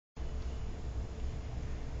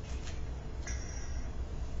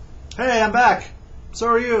Hey, I'm back. So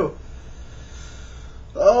are you.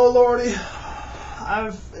 Oh, Lordy.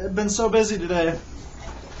 I've been so busy today.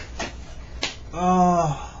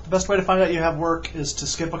 The best way to find out you have work is to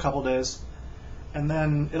skip a couple days. And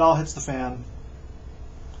then it all hits the fan.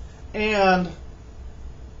 And,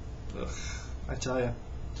 I tell you,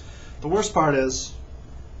 the worst part is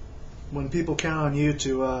when people count on you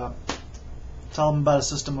to tell them about a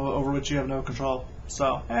system over which you have no control.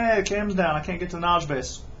 So, hey, cam's down. I can't get to the knowledge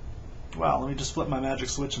base. Well, let me just flip my magic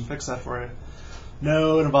switch and fix that for you.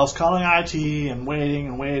 No, it involves calling IT and waiting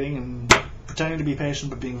and pretending to be patient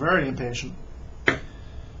but being very impatient.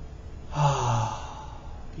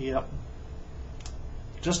 Yep.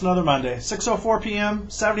 Just another Monday. 6:04 p.m.,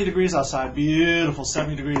 70 degrees outside. Beautiful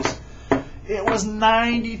 70 degrees. It was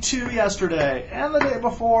 92 yesterday, and the day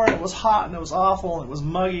before it was hot and it was awful and it was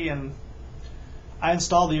muggy, and I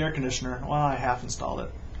installed the air conditioner. Well, I half installed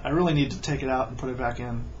it. I really need to take it out and put it back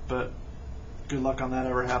in, but good luck on that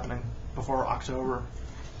ever happening before October.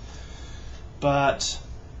 But,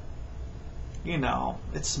 you know,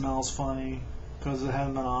 it smells funny because it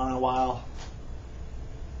hadn't been on in a while.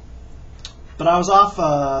 But I was off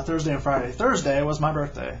Thursday and Friday. Thursday was my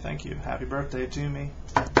birthday. Thank you. Happy birthday to me.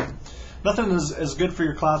 Nothing is as good for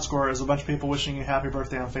your cloud score as a bunch of people wishing you happy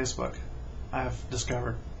birthday on Facebook, I have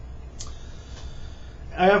discovered.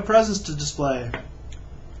 I have presents to display,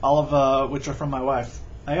 all of which are from my wife.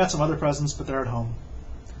 I got some other presents, but they're at home.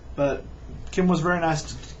 But Kim was very nice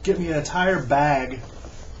to get me an entire bag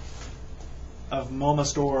of MoMA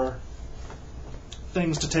store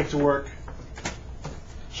things to take to work.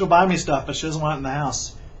 She'll buy me stuff, but she doesn't want it in the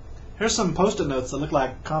house. Here's some Post-it notes that look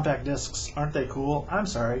like compact discs. Aren't they cool? I'm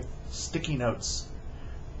sorry. Sticky notes.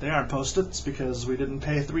 They aren't Post-its because we didn't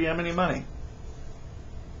pay 3M any money.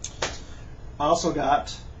 I also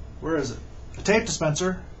got, where is it? A tape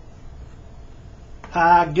dispenser.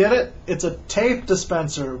 Get it? It's a tape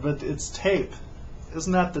dispenser, but it's tape.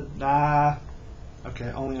 Isn't that the... Okay,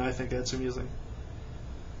 only I think that's amusing.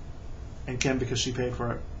 And Kim because she paid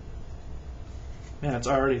for it. Man, it's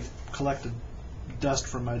already collected dust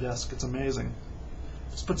from my desk. It's amazing.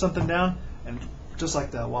 Just put something down, and just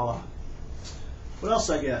like that, voila. What else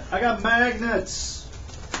I get? I got magnets.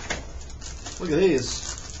 Look at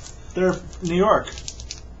these. They're New York.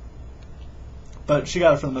 But she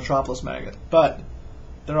got it from the Metropolis Magnet. But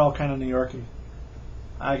they're all kind of New Yorky.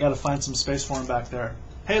 I got to find some space for them back there.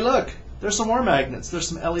 Hey, look. There's some more magnets. There's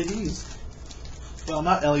some LEDs. Well,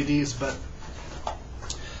 not LEDs, but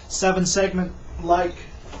 7-segment like.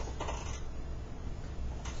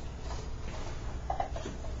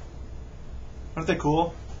 Aren't they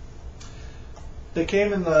cool? They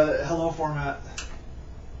came in the hello format.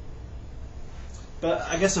 But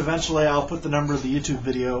I guess eventually I'll put the number of the YouTube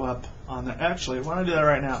video up on there. Actually, why don't I do that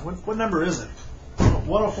right now? What number is it?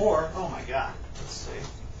 104. Oh my god. Let's see.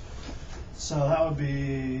 So that would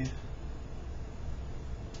be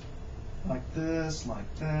like this,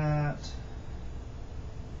 like that.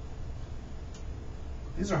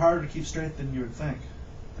 These are harder to keep straight than you would think.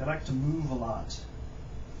 They like to move a lot.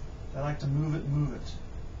 They like to move it.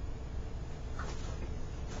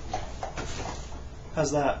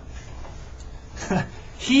 How's that?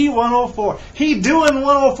 He 104. He doing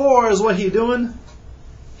 104 is what he doing.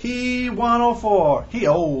 He 104. He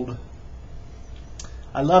old.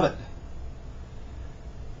 I love it.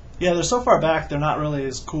 Yeah, they're so far back they're not really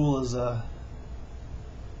as cool as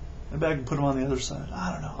maybe I can put them on the other side.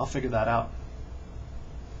 I don't know. I'll figure that out.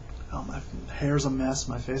 Oh, my hair's a mess.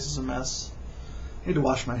 My face is a mess. I need to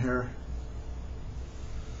wash my hair.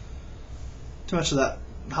 Too much of that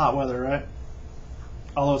hot weather, right?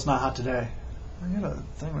 Although it's not hot today. I got a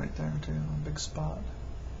thing right there, too. A big spot.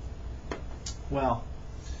 Well,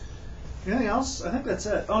 anything else? I think that's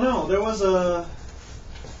it. Oh, no. There was a...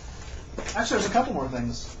 Actually, there's a couple more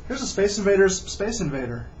things. Here's a Space Invader's Space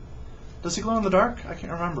Invader. Does he glow in the dark? I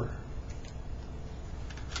can't remember.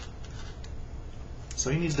 So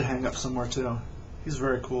he needs to hang up somewhere too. He's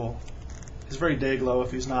very cool. He's very day glow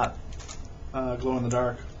if he's not glow in the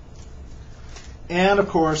dark. And of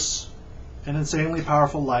course, an insanely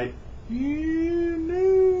powerful light.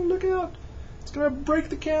 No, look out! It's gonna break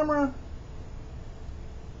the camera.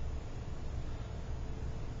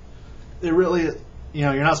 It really, you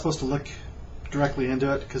know, you're not supposed to look directly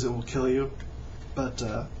into it because it will kill you. But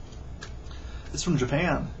it's from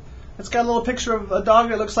Japan. It's got a little picture of a dog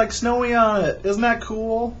that looks like Snowy on it. Isn't that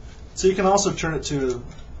cool? So you can also turn it to...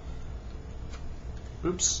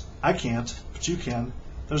 Oops, I can't, but you can.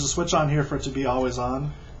 There's a switch on here for it to be always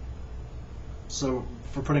on. So,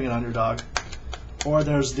 for putting it on your dog. Or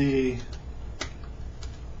there's the...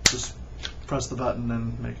 Just press the button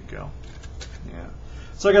and make it go. Yeah.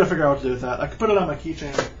 So I got to figure out what to do with that. I could put it on my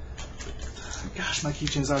keychain. Gosh, my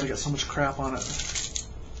keychain's already got so much crap on it.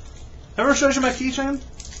 Ever showed you my keychain?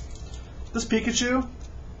 This Pikachu,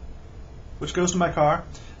 which goes to my car.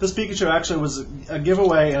 This Pikachu actually was a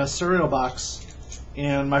giveaway in a cereal box,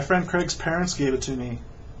 and my friend Craig's parents gave it to me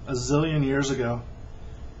a zillion years ago.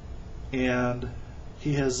 And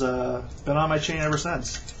he has been on my chain ever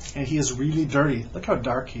since. And he is really dirty. Look how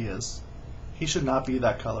dark he is. He should not be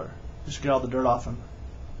that color. You should get all the dirt off him.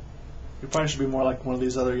 He probably should be more like one of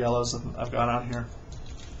these other yellows that I've got on here.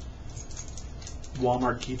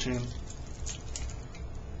 Walmart keychain.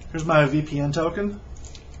 Here's my VPN token.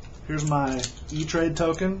 Here's my E-Trade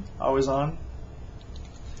token, always on.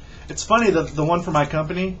 It's funny that the one for my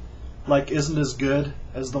company isn't as good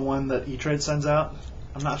as the one that E-Trade sends out.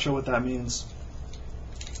 I'm not sure what that means.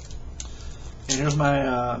 And here's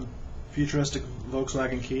my futuristic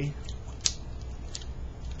Volkswagen key.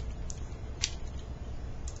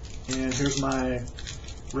 And here's my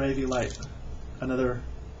Ravy light, another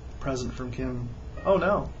present from Kim. Oh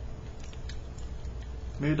no.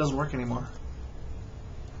 Maybe it doesn't work anymore.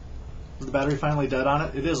 Is the battery finally dead on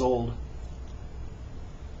it? It is old.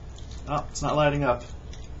 Oh, it's not lighting up.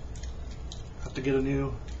 Have to get a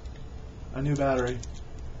new battery.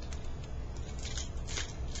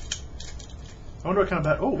 I wonder what kind of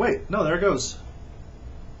battery. Oh wait, no, there it goes.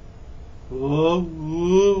 Whoa,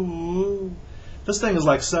 whoa, whoa. This thing is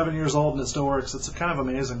like 7 years old and it still works. It's kind of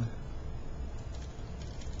amazing.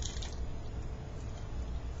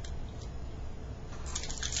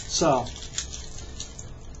 So,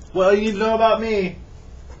 what you need to know about me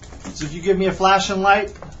is if you give me a flashing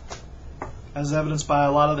light, as evidenced by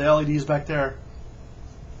a lot of the LEDs back there,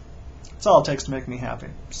 that's all it takes to make me happy.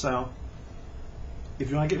 So, if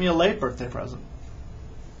you want to get me a late birthday present,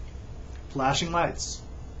 flashing lights.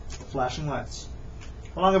 Flashing lights.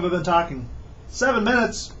 How long have I been talking? 7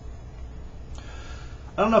 minutes.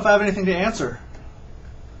 I don't know if I have anything to answer.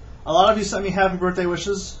 A lot of you sent me happy birthday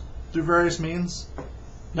wishes through various means.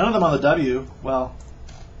 None of them on the W. Well,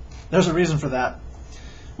 there's a reason for that.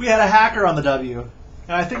 We had a hacker on the W,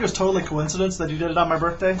 and I think it was totally coincidence that he did it on my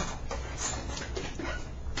birthday.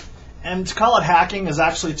 And to call it hacking is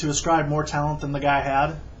actually to ascribe more talent than the guy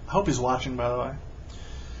had. I hope he's watching, by the way.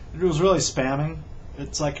 It was really spamming.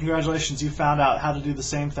 It's like, congratulations, you found out how to do the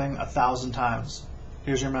same thing 1,000 times.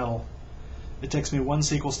 Here's your medal. It takes me one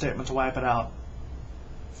SQL statement to wipe it out.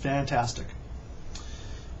 Fantastic.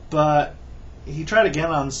 But he tried again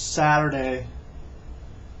on Saturday.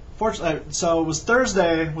 Fortunately, so it was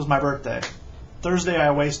Thursday was my birthday. Thursday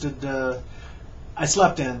I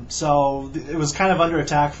slept in, so it was kind of under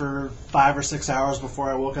attack for 5 or 6 hours before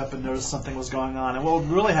I woke up and noticed something was going on. And what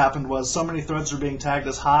really happened was so many threads were being tagged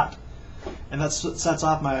as hot, and that sets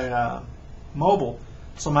off my mobile.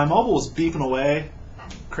 So my mobile was beeping away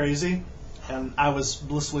crazy, and I was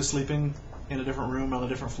blissfully sleeping in a different room on a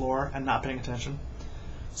different floor and not paying attention.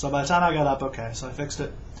 So by the time I got up, okay, so I fixed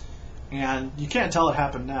it. And you can't tell it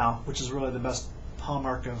happened now, which is really the best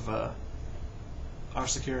hallmark of our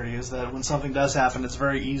security, is that when something does happen, it's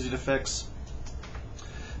very easy to fix.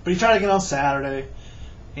 But he tried again on Saturday,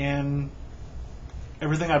 and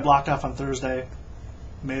everything I blocked off on Thursday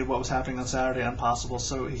made what was happening on Saturday impossible.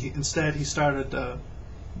 So instead he started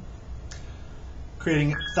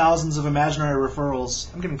creating thousands of imaginary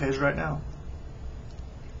referrals. I'm getting paged right now.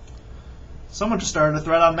 Someone just started a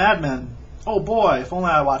thread on Mad Men. Oh boy, if only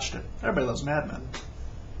I watched it. Everybody loves Mad Men.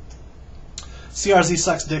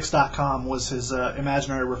 CRZSucksDicks.com was his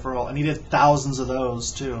imaginary referral, and he did thousands of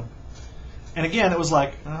those too. And again, it was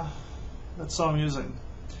like, that's so amusing.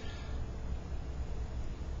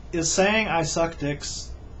 Is saying I suck dicks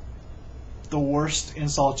the worst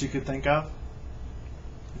insult you could think of?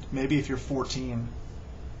 Maybe if you're 14.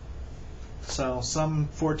 So some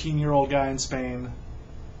 14-year-old guy in Spain,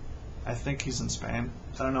 I think he's in Spain.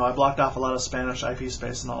 I don't know, I blocked off a lot of Spanish IP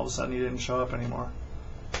space and all of a sudden he didn't show up anymore.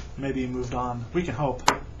 Maybe he moved on. We can hope.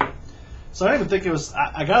 So I don't even think it was,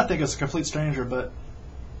 I gotta think it's a complete stranger, but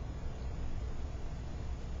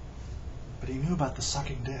he knew about the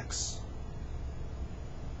sucking dicks.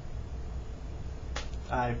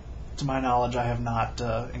 To my knowledge, I have not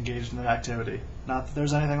engaged in that activity. Not that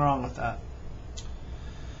there's anything wrong with that.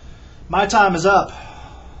 My time is up.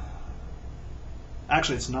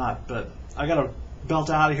 Actually, it's not, but I gotta belt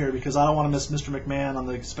out of here because I don't want to miss Mr. McMahon on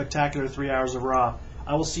the spectacular 3 hours of Raw.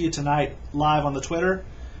 I will see you tonight live on the Twitter.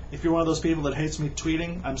 If you're one of those people that hates me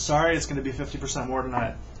tweeting, I'm sorry, it's going to be 50% more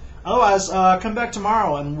tonight. Otherwise, come back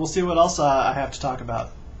tomorrow and we'll see what else I have to talk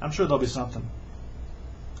about. I'm sure there'll be something.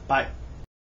 Bye.